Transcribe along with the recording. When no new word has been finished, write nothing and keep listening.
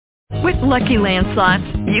With Lucky Land Slots,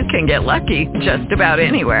 you can get lucky just about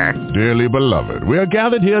anywhere. Dearly beloved, we are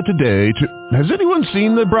gathered here today to... Has anyone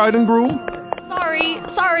seen the bride and groom?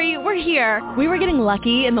 Sorry, we're here. We were getting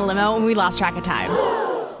lucky in the limo and we lost track of time.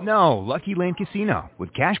 No, Lucky Land Casino,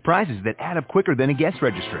 with cash prizes that add up quicker than a guest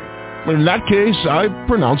registry. In that case, I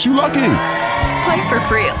pronounce you lucky. Play for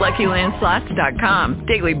free at LuckyLandSlots.com.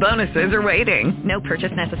 Daily bonuses are waiting. No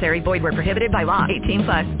purchase necessary. Void where prohibited by law.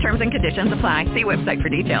 18+. Terms and conditions apply. See website for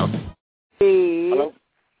details. Hello?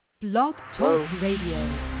 Blog Talk Radio.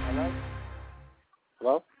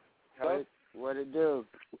 Hello? Hello? What it do?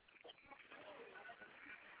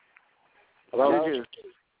 Hello? What it do?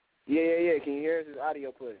 Yeah. Can you hear us? This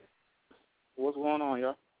audio play. What's going on,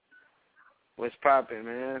 y'all? What's poppin',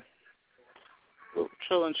 man? Well,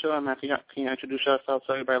 chillin', man. Can you introduce yourself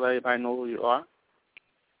so everybody, let everybody know who you are?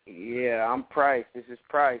 Yeah, I'm Price. This is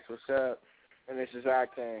Price. What's up? And this is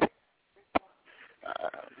Octane.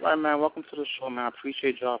 Right, man. Welcome to the show, man. I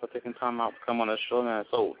appreciate y'all for taking time out to come on the show, man.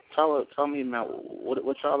 So tell me, man,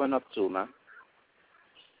 what y'all been up to, man?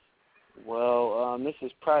 Well, this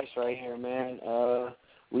is Price right here, man.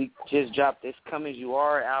 We just dropped this Come As You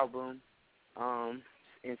Are album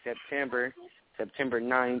in September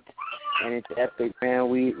 9th, and it's epic, man.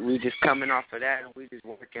 We just coming off of that, and we just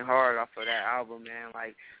working hard off of that album, man.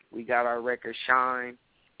 Like, we got our record Shine.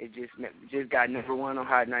 It just got number 1 on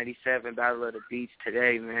Hot 97, Battle of the Beats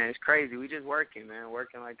today, man. It's crazy. We just working, man,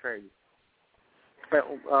 working like crazy.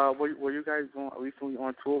 Were you guys recently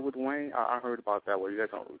on tour with Wayne? I heard about that. Were you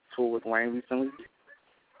guys on tour with Wayne recently?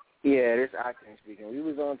 Yeah, this is Octane speaking. We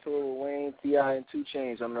was on tour with Wayne, T.I., and 2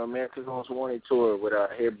 Chainz on the America's Most Wanted tour with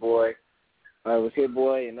Hit Boy. It was Hit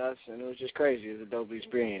Boy and us, and it was just crazy. It was a dope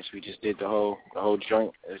experience. We just did the whole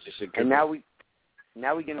joint. It was just a good. And now we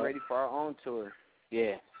getting ready for our own tour.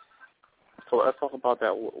 Yeah. So let's talk about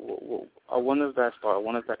that. When does that start?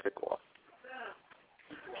 When does that kick off?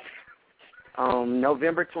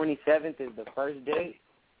 November 27th is the first date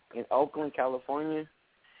in Oakland, California,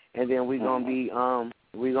 and then we're gonna be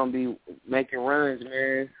making runs,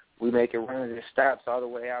 man. We making runs and stops all the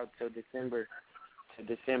way out till December,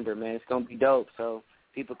 man. It's gonna be dope. So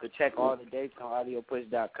people could check all the dates on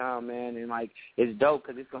audiopush.com, man. And like, it's dope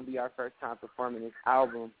because it's gonna be our first time performing this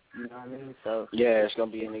album. You know what I mean? So yeah, it's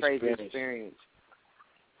gonna be an crazy experience.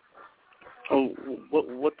 So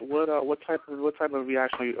what type of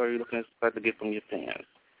reaction are you looking to get from your fans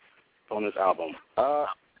on this album?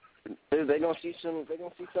 They gonna see something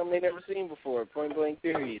they never seen before. Point blank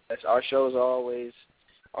period. That's our shows are always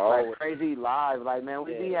like crazy live. Like, man,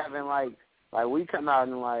 we be having like we come out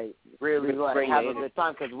and like really like have a good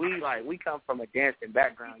time because we come from a dancing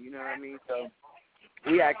background. You know what I mean? So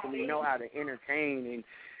we actually know how to entertain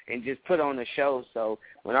and just put on a show. So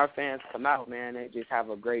when our fans come out, man, they just have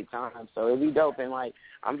a great time. So it'll be dope. And like,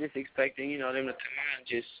 I'm just expecting, them to come out and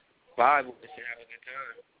just vibe with us and have a good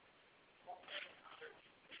time.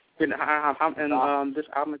 And this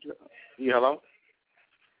album, hello?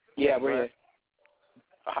 Yeah, we're here.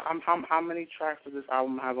 How many tracks does this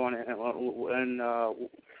album have on it, and what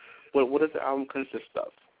does the album consist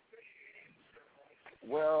of?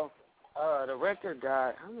 Well, the record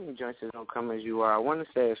got, how many joints is on Come As You Are? I want to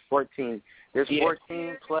say it's 14. There's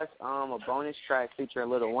 14 plus a bonus track featuring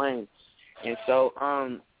Lil Wayne. And so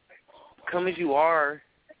Come As You Are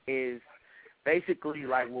is basically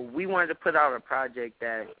like, well, we wanted to put out a project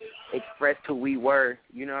that expressed who we were,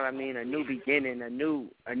 you know what I mean, a new beginning, a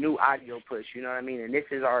new audio push, you know what I mean, and this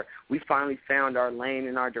is we finally found our lane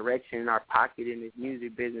and our direction and our pocket in this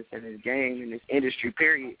music business and this game and this industry,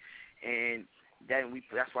 period, and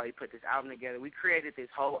that's why we put this album together. We created this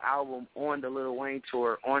whole album on the Lil Wayne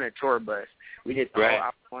tour on a tour bus. We did the whole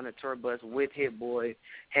album on a tour bus with Hit Boy,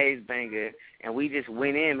 Hayes Banger, and we just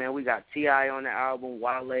went in, man. We got T.I. on the album,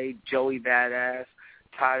 Wale, Joey Badass,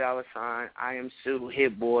 Ty Dolla $ign, I Am Sue,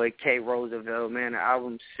 Hit Boy, K. Roosevelt, man. The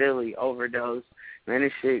album's silly, Overdose. Man,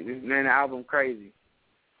 the album crazy.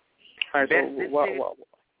 All right,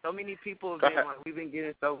 so many people have been we've been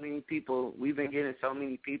getting so many people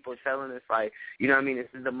telling us, like, you know what I mean, this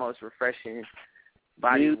is the most refreshing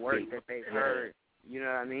body of work that they've heard. You know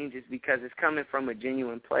what I mean? Just because it's coming from a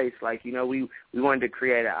genuine place. Like, we wanted to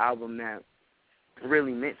create an album that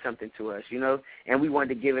really meant something to us, and we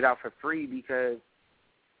wanted to give it out for free because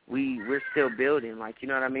we're still building. Like, you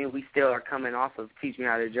know what I mean? We still are coming off of Teach Me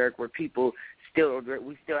How to Jerk, where we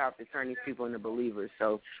still have to turn these people into believers.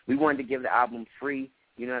 So we wanted to give the album free.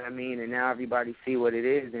 You know what I mean? And now everybody see what it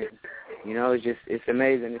is, and it's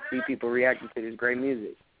amazing to see people reacting to this great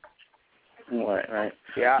music. Right.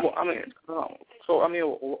 Yeah. Well, I mean, So, I mean,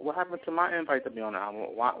 what happened to my invite to be on the album?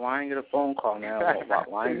 Why I ain't get a phone call now?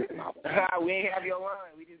 Why ain't get an album? We ain't have your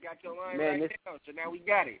line. We just got your line Man, right now, so now we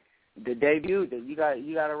got it. The debut, you got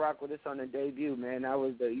to rock with us on the debut, man. That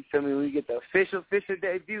was you feel me? When we get the official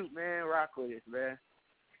debut, man, rock with us, man.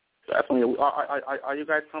 Definitely. Are you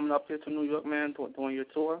guys coming up here to New York, man, doing your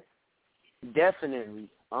tour? Definitely.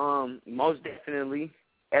 Most definitely.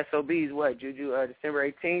 SOBs, what, Juju?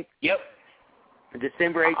 December 18th? Yep.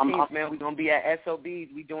 December 18th, man, we're going to be at SOBs.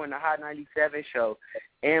 We doing the Hot 97 show.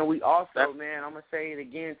 And we also, man, I'm going to say it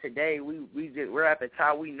again today, we're at the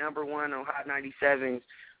top. We number one on Hot 97's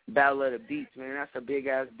Battle of the Beats, man. That's a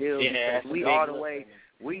big-ass deal. Yeah, we all the way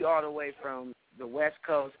from the West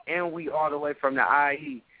Coast, and we all the way from the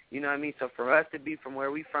IE. You know what I mean? So for us to be from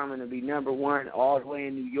where we from and to be number one all the way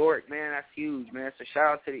in New York, man, that's huge, man. So shout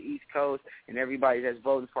out to the East Coast and everybody that's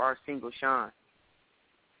voting for our single Sean.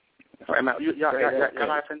 All right, man. Y'all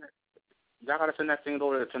gotta send that thing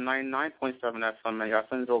over to 99.7 FM, man. Y'all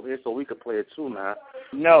send it over here so we could play it too, man.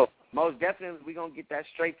 No, most definitely we gonna get that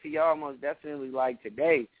straight to y'all. Most definitely, like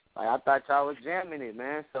today. Like I thought y'all was jamming it,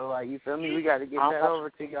 man. So like you feel me? We got to get that over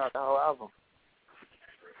to y'all, the whole album.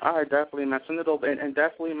 All right, definitely, man. Send it over, and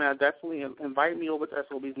definitely, man. Definitely invite me over to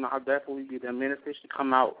SOBs, man. I'll definitely be there. Man, if they should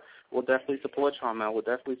come out, we'll definitely support y'all, man. We'll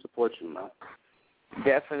definitely support you, man.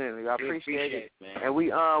 Definitely, I appreciate it, man. And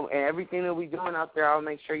we and everything that we doing out there, I'll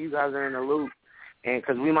make sure you guys are in the loop, and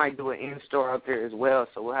because we might do an in-store out there as well,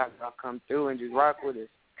 so we'll have y'all come through and just rock with us.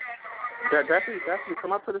 Yeah, definitely,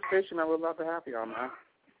 come up to the station, man. We'd love to have y'all, man.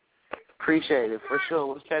 Appreciate it for sure.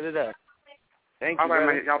 We'll set it up. Thank you. All right,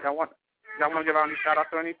 man. Y'all want to give out any shout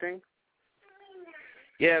outs or anything?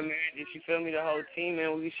 Yeah, man. If you feel me, the whole team,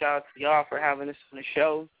 man, we shout out to y'all for having us on the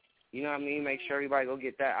show. You know what I mean? Make sure everybody go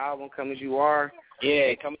get that album, Come As You Are.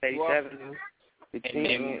 Yeah, Come As You Are. 87. The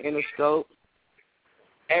team, Interscope.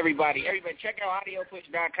 Everybody, check out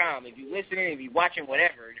audiopush.com. If you're listening, if you're watching,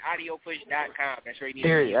 whatever, audiopush.com. That's where you need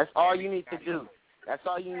to be. That's all you need to do. That's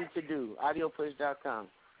all you need to do, audiopush.com.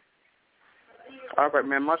 All right,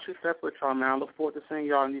 man. Much success with y'all, man. I look forward to seeing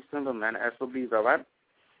y'all in December, man. At SOBs, all right?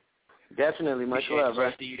 Definitely. Much love,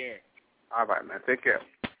 bro. See you there. All right, man. Take care.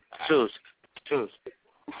 Cheers.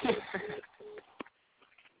 Say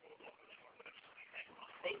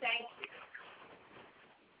thank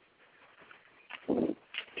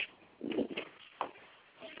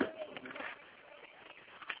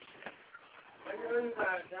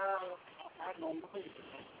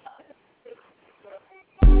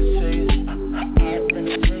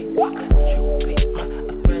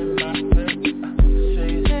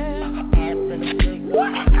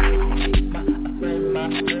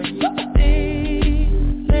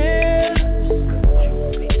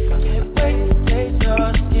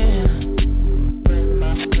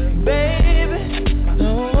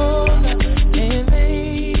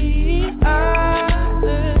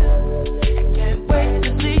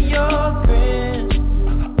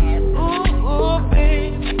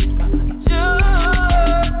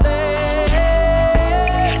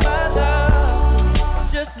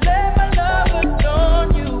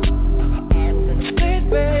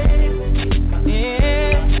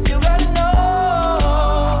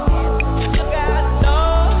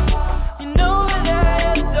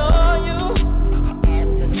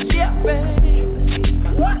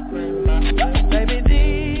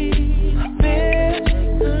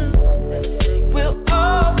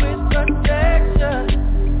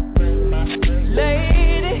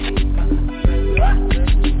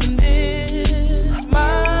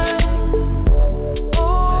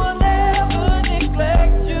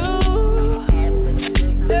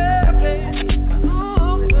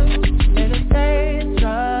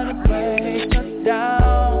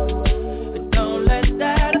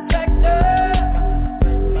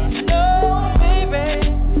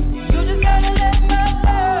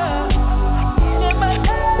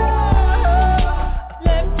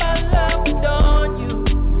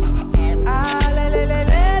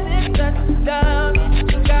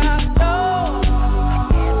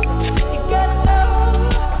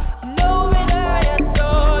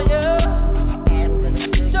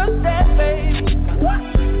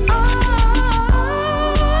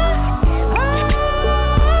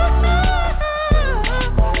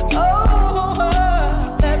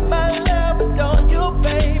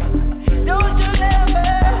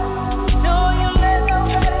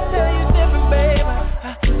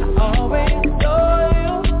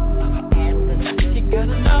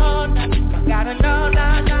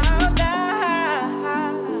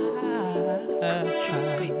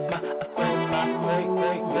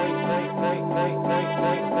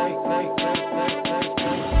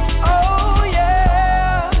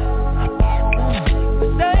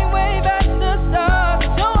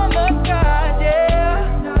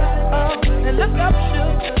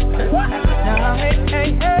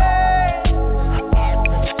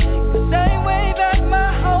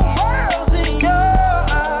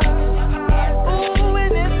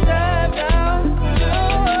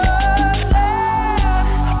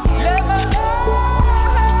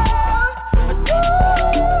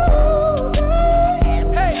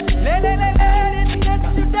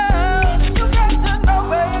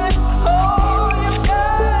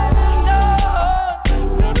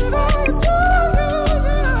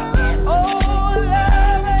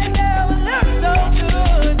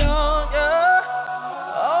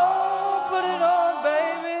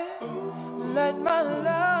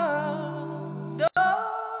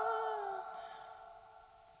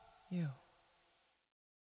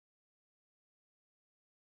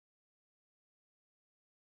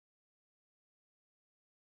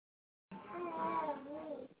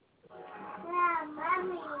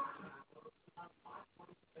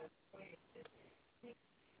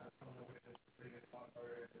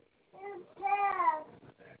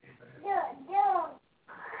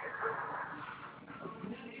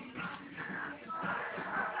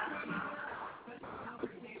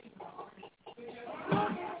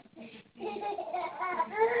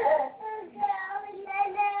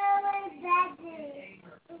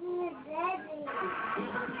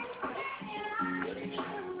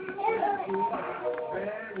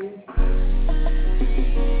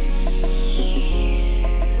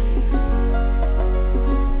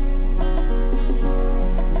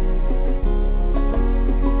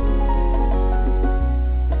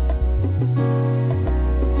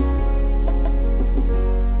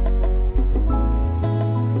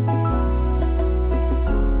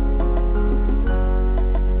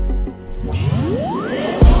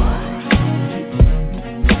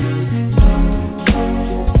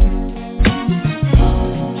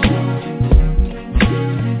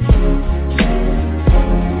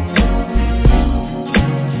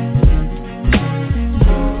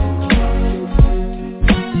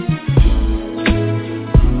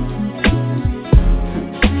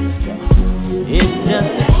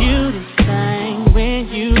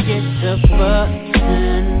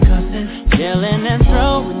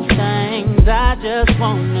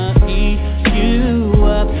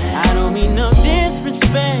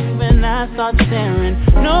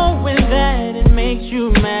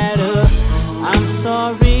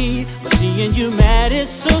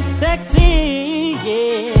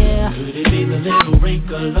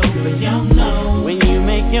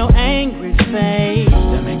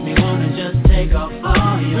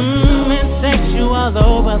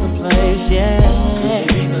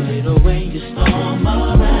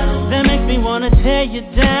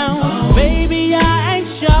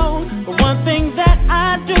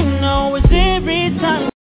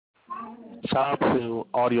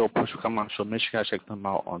Make sure you guys check them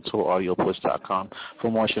out on TotalAudioPush.com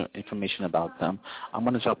for more information about them. I'm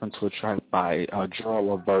going to jump into a track by Gerald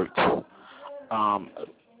Levert.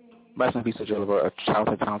 Rest in peace to Gerald Levert, a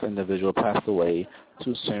talented individual, passed away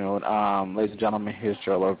too soon. Ladies and gentlemen, here's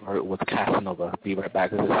Gerald Levert with Casanova. Be right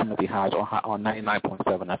back. This is Timothy Hodge on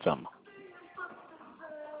 99.7 FM.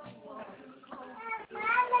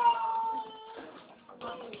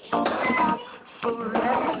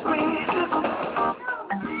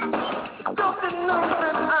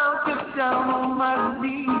 Down on my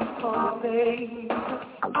knees for the day.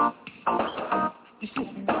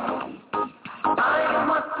 I am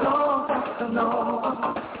a soul Casanova.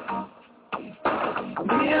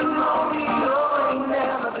 Me and Romeo ain't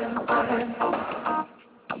never been friends.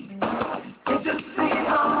 Can't you see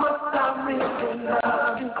how much I really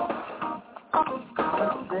love you?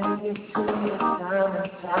 I'll sing it to you time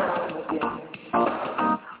and time again.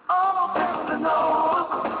 Oh, Casanova.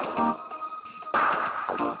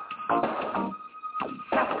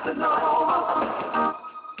 Casanova.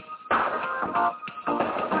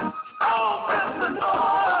 Oh,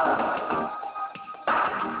 Casanova.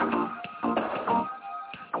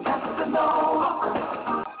 Casanova.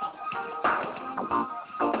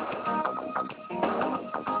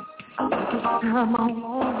 Every time I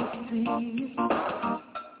want to see you,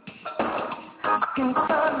 I can't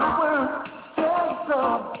find the words to say so.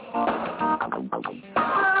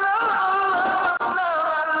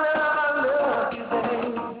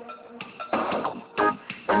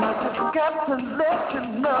 Got to let you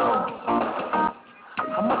know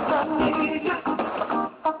how much I need you.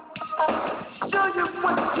 Show you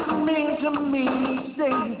what you mean to me,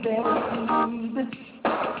 baby.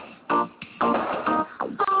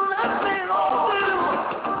 So let me hold you.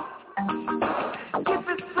 If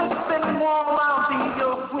it's safe and warm, I'll be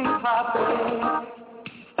your sweetheart,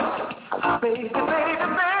 baby.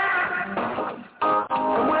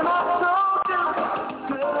 And when I told you,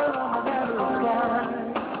 girl, I'm never guy.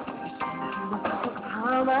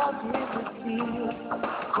 I'll give it to you,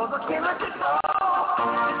 'cause I can't let you go.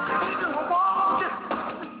 I don't want you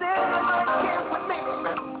to stay right here with me.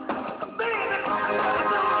 Baby,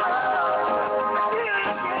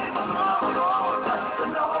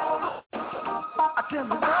 I tell you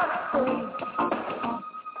what I say.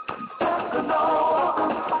 Casanova,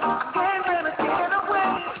 I can't really get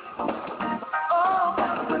away. Oh,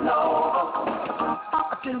 Casanova, I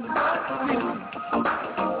tell you what I say.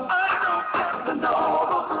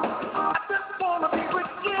 I just wanna be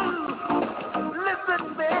with you. Listen,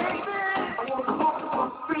 baby, I wanna go for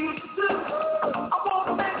free too. I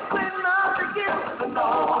wanna make me love again. No,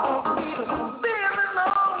 feeling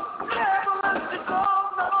low, never let you go.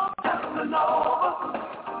 No, Casanova,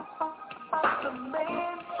 the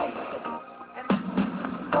man, and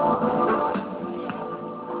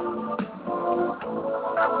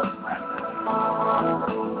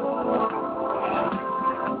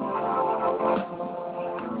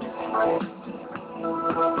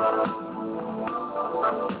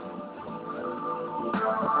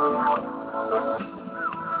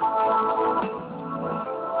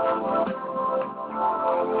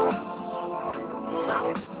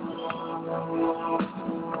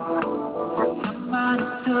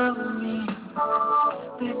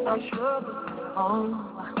home.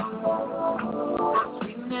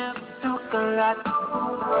 We never talk a lot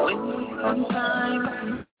when we sometimes.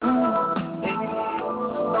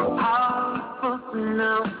 How are we supposed to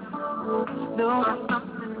know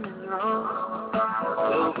something is wrong? So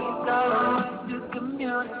we got to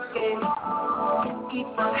communicate, keep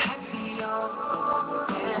us happy on.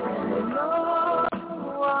 And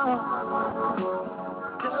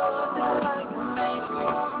doesn't like me.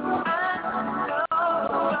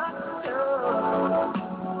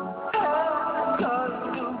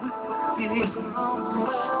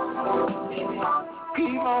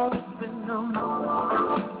 Keep on whipping on me.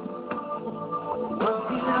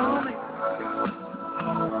 Working on me.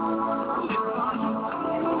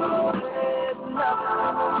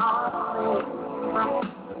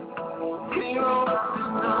 Keep on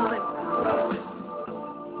whipping on me.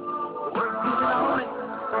 Working on me.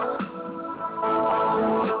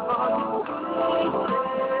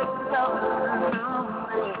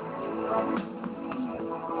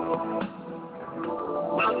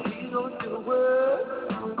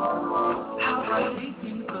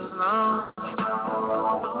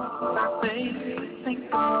 Think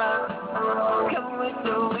about coming with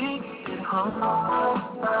the week at home.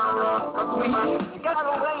 We got a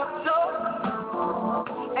way of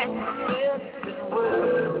talking and missing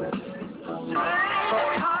words.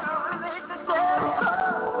 It's hard to relate to them.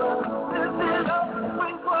 This is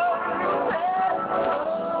always what it says.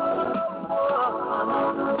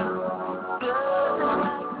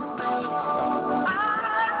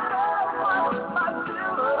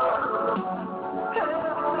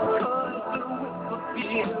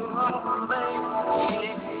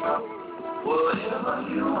 Whatever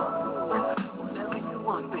you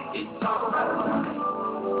want, baby, it's alright.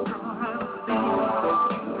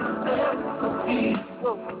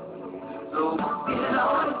 So get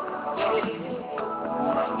on it,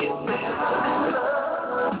 it's better than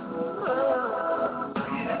love.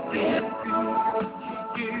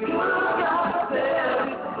 You got that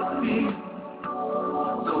for me.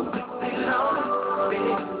 So get on it,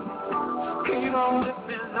 baby. Keep on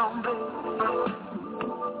whipping on me.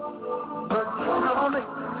 Working on me.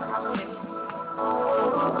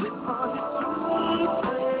 With all your sweet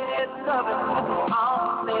red loving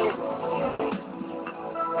on me.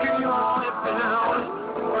 Keep on whipping on me.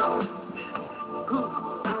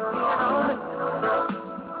 Working on me.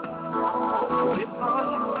 With all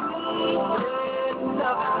your sweet red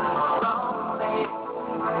loving on me.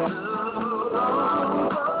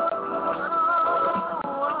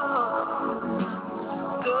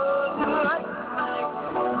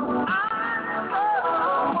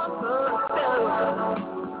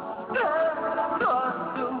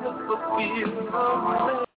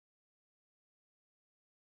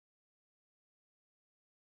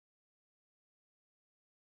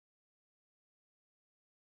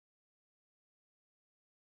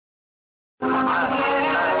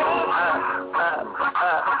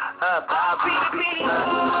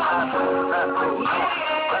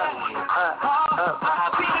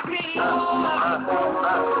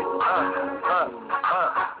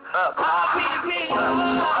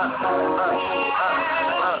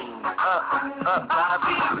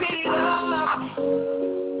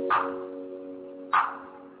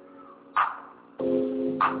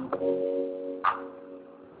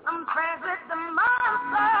 I'm friends with the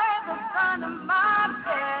monster, the son of my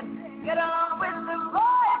bed. Get along with the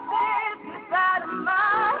voices inside of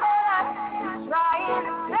my head. Trying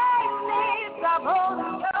to make me stop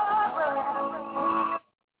holding your breath.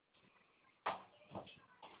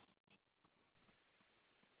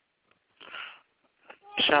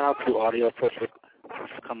 Shout out to Audio Push for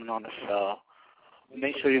coming on the show.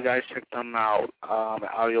 Make sure you guys check them out at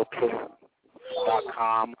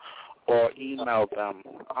audiopush.com or email them.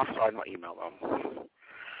 I'm sorry, not email them.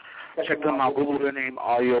 Check them out. Google their name,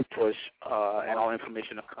 Audio Push, and all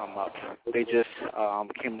information will come up. They just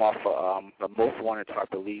came off the most wanted, I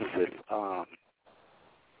believe, with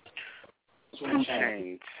 2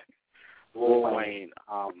 Chainz, Lil Wayne,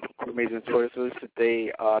 Amazing Choices.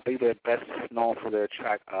 They're best known for their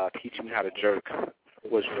track "Teach Me How to Jerk,"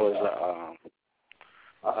 which was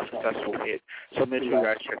a successful hit. So make sure you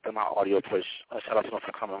guys check them out, Audio Push. Shout out to them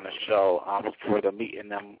for coming on the show. I look forward to meeting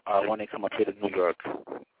them when they come up here to New York.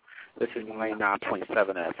 This is 99.7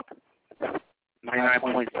 FM.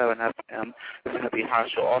 99.7 FM. This is going to be Hot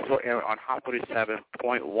Show. Also airing on Hot 37.1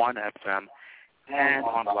 FM and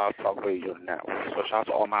on Loud Talk Radio Network. So shout out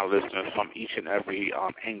to all my listeners from each and every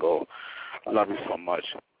angle. I love you so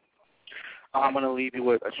much. I'm going to leave you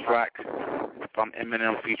with a track from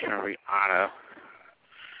Eminem featuring Rihanna.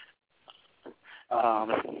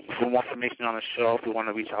 For more information on the show, if you want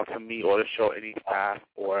to reach out to me or the show, any staff,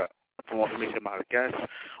 or for more information about a guest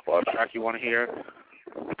or a track you want to hear,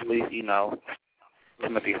 please email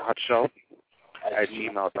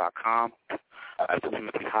TimothyHotShow@gmail.com. That's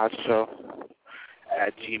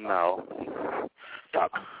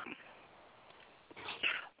TimothyHotShow@gmail.com.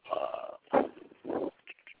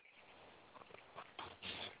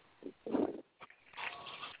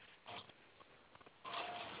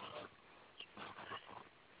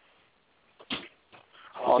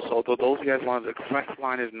 Also, to those of you guys want, the request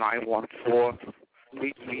line is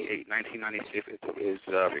 914-338-1996. It is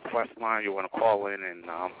a request line. You want to call in and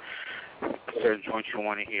certain joints you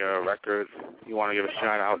want to hear, a record you want to give a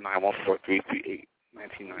shout out,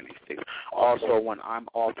 914-338-1996. Also, when I'm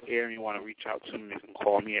off air and you want to reach out to me, you can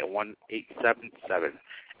call me at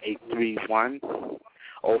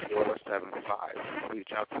 1-877-831-0475.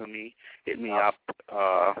 Reach out to me, hit me up,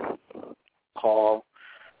 call.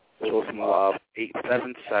 Show some love,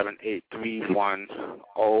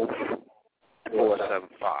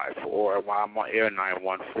 877-831-0475, or while I'm on air,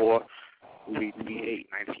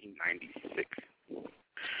 914-338-1996.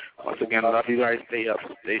 Once again, love you guys. Stay up,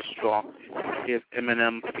 stay strong. Here's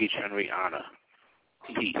Eminem featuring Rihanna.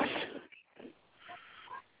 Peace.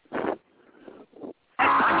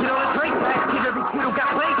 I get on a drink back, get every kid who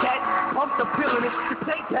got played that. Pump the pill and it's to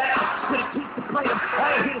take that. To the kids to play them. I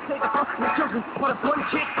ain't here to take a fuck from the children, but it's one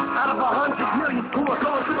chick out of 100 million who are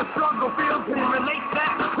going through a struggle field. Can relate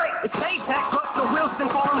that? Great, it's payback. Russell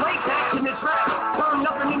Wilson falling late back in the trap. Turn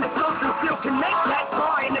nothing in the filter, still can make that.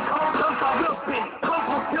 Far in the cold, dump I will spin.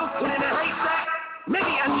 Global Pilson in a haystack.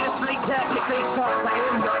 Maybe I need a straight tap. If they talk, I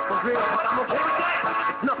am not for real, but I'm okay with that.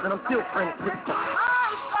 It's nothing, I'm still friends with them.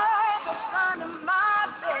 I'm tired of under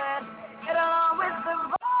my bed. Get along with the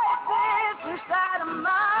voices inside of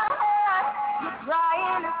my head. You're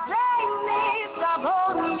trying to save me, stop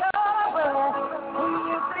holding your breath. When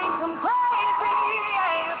you think I'm crazy,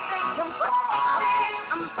 yeah, you think I'm crazy.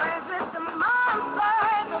 I'm friends with the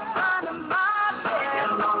monsters under my bed.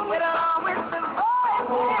 Get along with the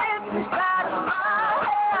voices inside of my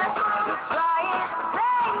head. You're trying to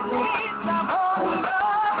save me, stop holding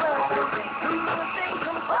your breath. When you think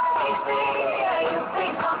I'm crazy, yeah, you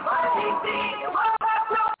think I'm crazy. What about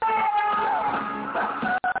your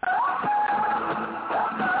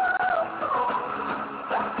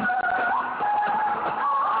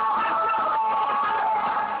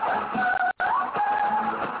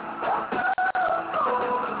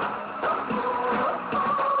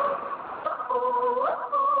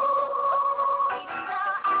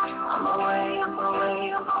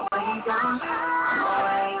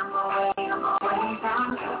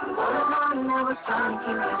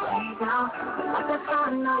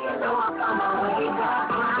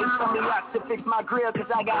They told me I should fix my grill cause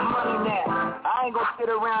I got money now. I ain't gonna sit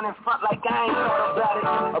around in front like I ain't thought about it.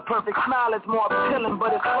 A perfect smile is more appealing,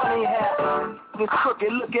 but it's funny how this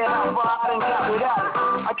crooked, look at how far I done got without it.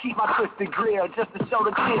 I keep my twisted grill just to show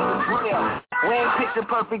the kids it's real. We ain't picture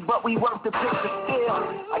perfect, but we work the picture still.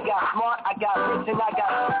 I got smart, I got rich, and I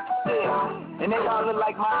got still. And they all look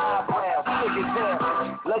like my eyebrows, sick as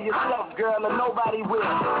hell. Love yourself, girl, or nobody will.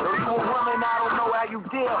 Though you a woman, I don't know how you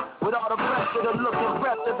deal with all the pressure to look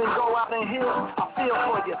impressive and go out and heal. I feel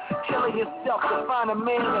for you, killing yourself to find a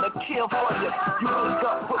man that'll kill for you. You wake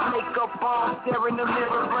up, put makeup on, stare in the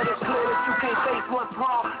mirror, but it's clear that you can't face what's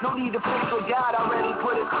wrong. No need to fix what God already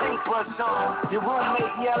put his paintbrush on. Your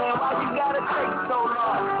roommate yelling, why you gotta take so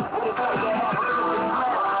long? What it's like to have a good plan.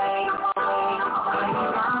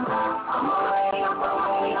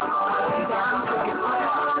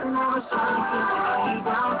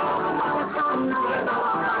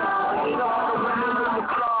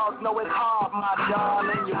 Know it's hard, my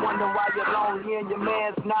darling. You wonder why you're lonely and your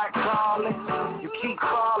man's not calling. You keep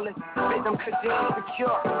calling, make them cause you're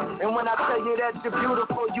insecure. And when I tell you that you're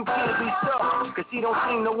beautiful, you can't be sure. Cause he don't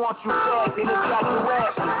seem to want you back, and it's got you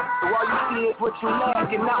asking. So all you see is what you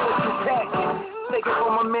lack and not what you packing. Take it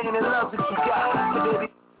from a man that loves what you got. So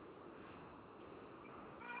baby,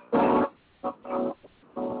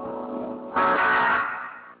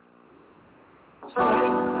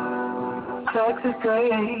 sex is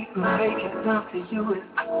great, making love to you is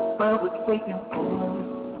what we're waiting for.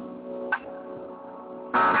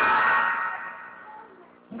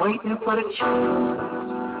 Waiting for the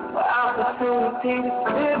truth, opportunity to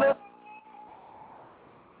live it.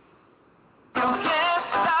 You can't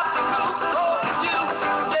stop the groove, you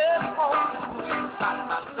just won't.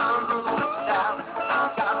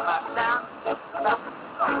 Got my down,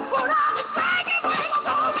 what I'm taking, people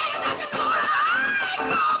told me that you do it.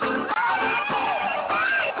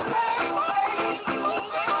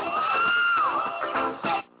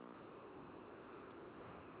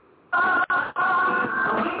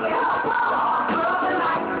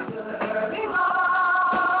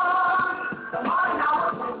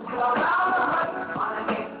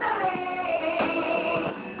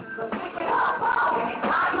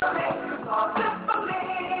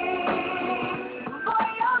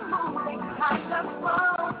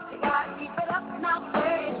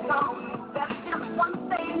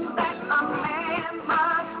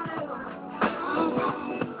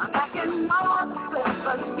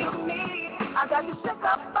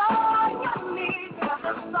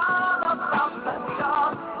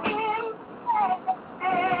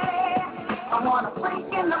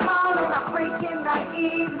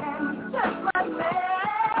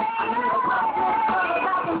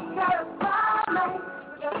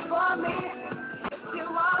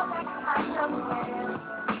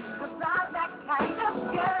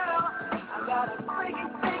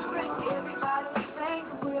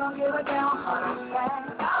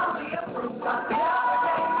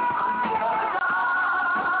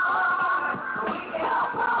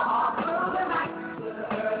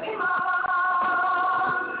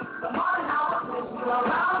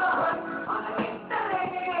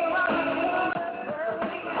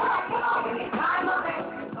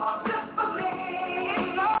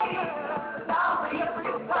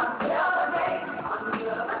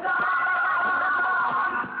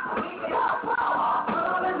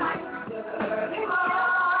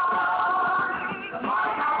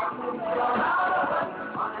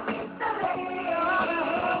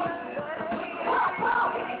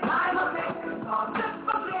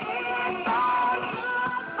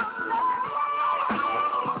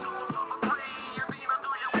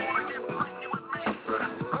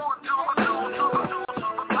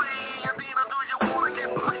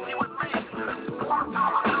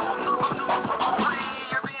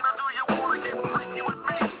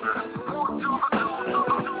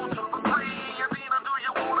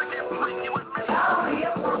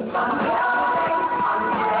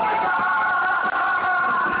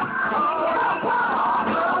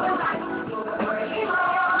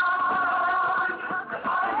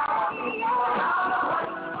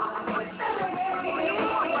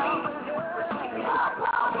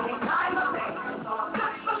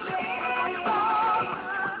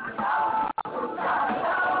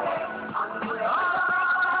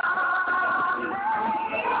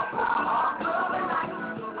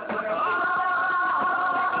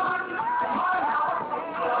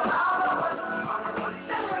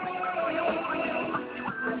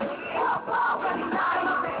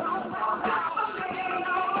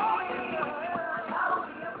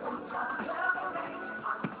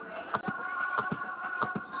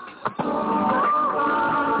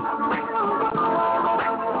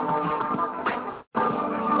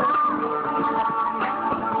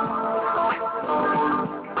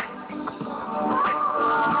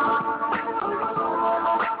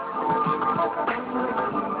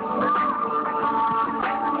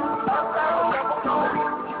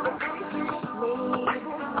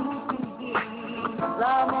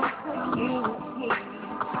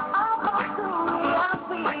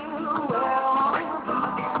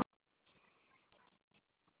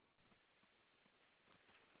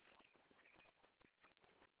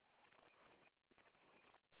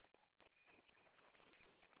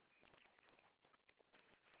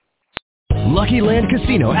 Lucky Land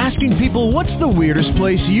Casino, asking people, what's the weirdest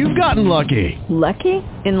place you've gotten lucky? Lucky?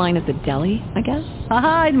 In line at the deli, I guess?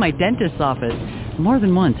 Aha, in my dentist's office. More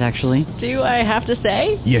than once, actually. Do I have to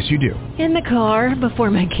say? Yes, you do. In the car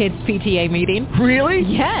before my kids' PTA meeting. Really?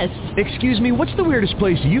 Yes. Excuse me, what's the weirdest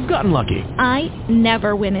place you've gotten lucky? I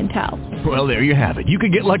never win and tell. Well, there you have it. You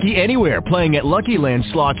can get lucky anywhere, playing at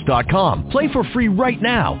LuckyLandSlots.com. Play for free right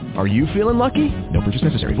now. Are you feeling lucky? No purchase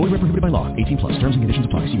necessary. Void where prohibited by law. 18+. Terms and conditions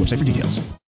apply. See website for details.